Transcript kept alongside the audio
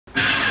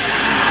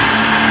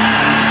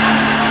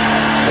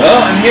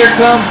Well, and here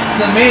comes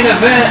the main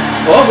event.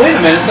 Well, wait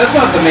a minute, that's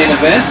not the main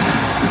event.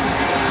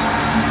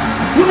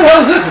 Who the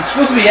hell is this? It's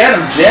supposed to be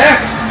Adam Jack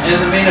and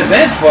the main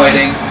event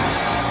fighting.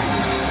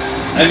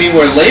 I mean,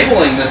 we're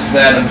labeling this as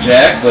Adam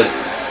Jack, but...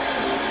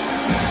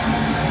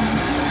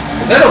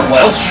 Is that a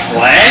Welsh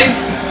flag?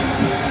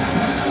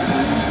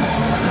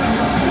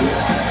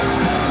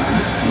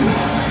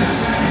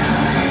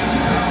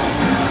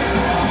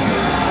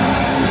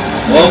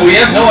 Well, we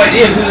have no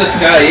idea who this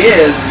guy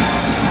is.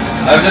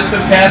 I've just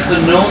been passed a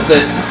note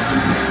that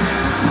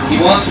he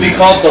wants to be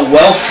called the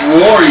Welsh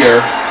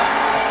Warrior.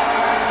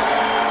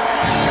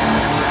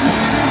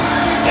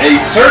 And he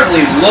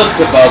certainly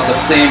looks about the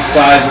same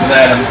size as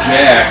Adam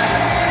Jack.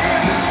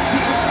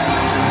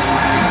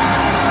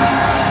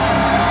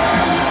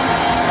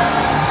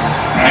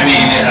 I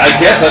mean, I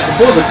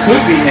suppose it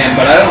could be him,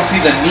 but I don't see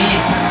the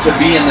need to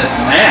be in this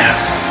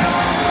mask.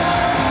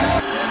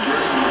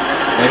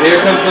 And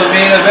here comes the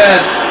main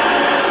event.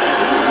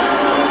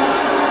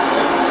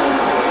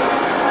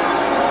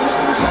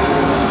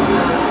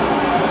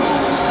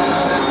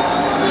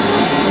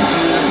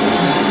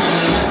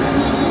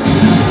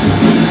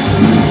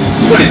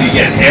 What, did you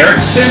get hair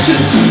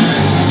extensions?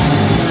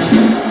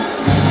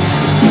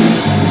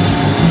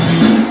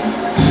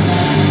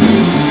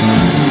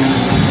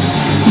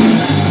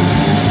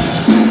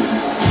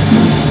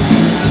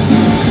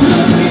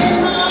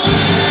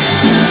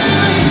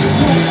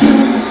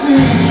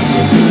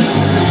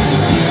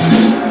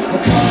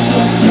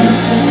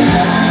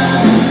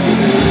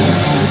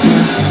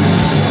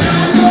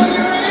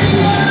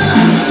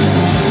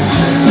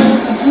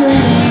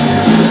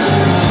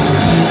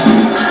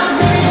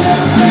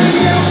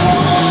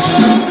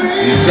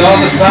 Saw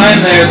the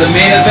sign there, the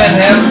main event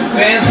has some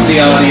fans in the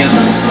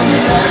audience.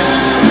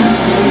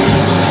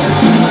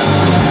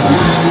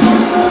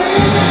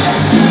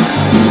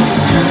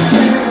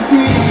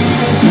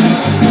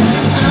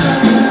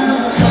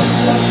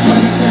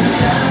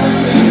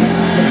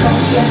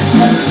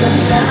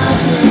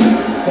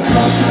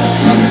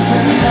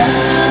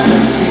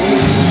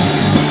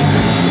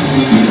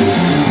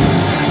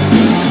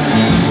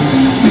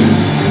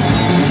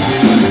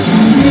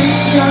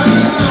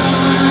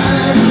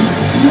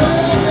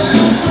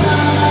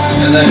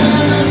 And then,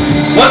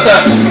 what the?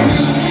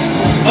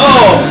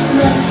 Oh!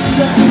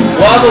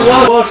 While the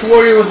Welsh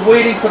Warrior was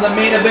waiting for the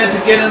main event to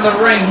get in the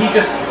ring, he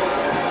just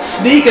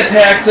sneak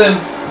attacks him.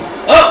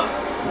 Oh!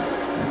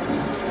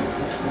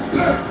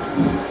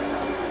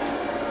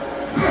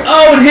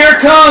 Oh, and here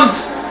it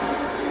comes!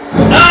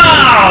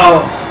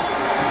 Ow!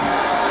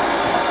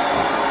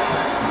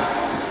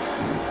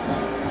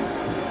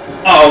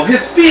 Oh,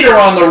 his feet are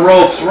on the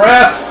ropes,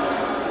 ref!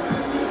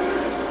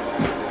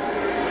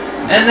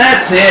 And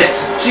that's it.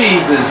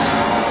 Jesus.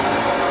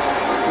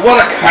 What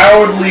a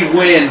cowardly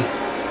win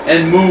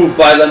and move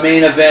by the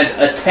main event,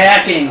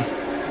 attacking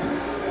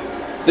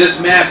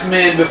this masked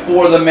man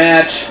before the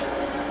match,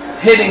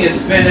 hitting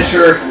his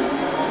finisher.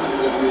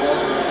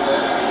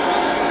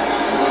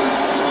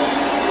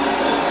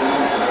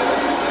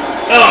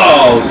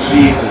 Oh,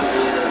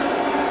 Jesus.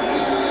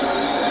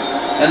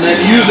 And then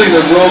using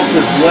the ropes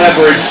as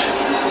leverage.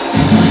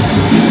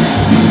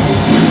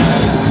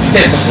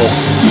 Typical.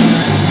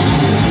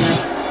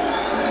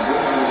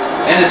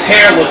 And his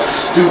hair looks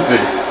stupid.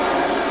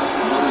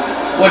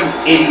 What an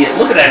idiot.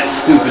 Look at that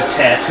stupid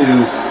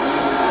tattoo.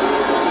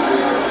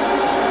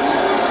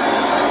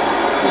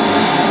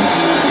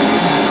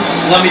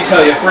 Let me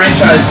tell you,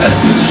 franchise that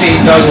Shane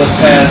Douglas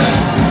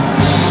has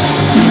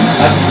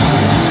a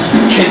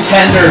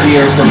contender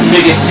here for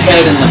biggest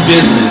head in the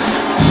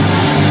business.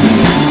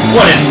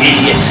 What an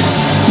idiot.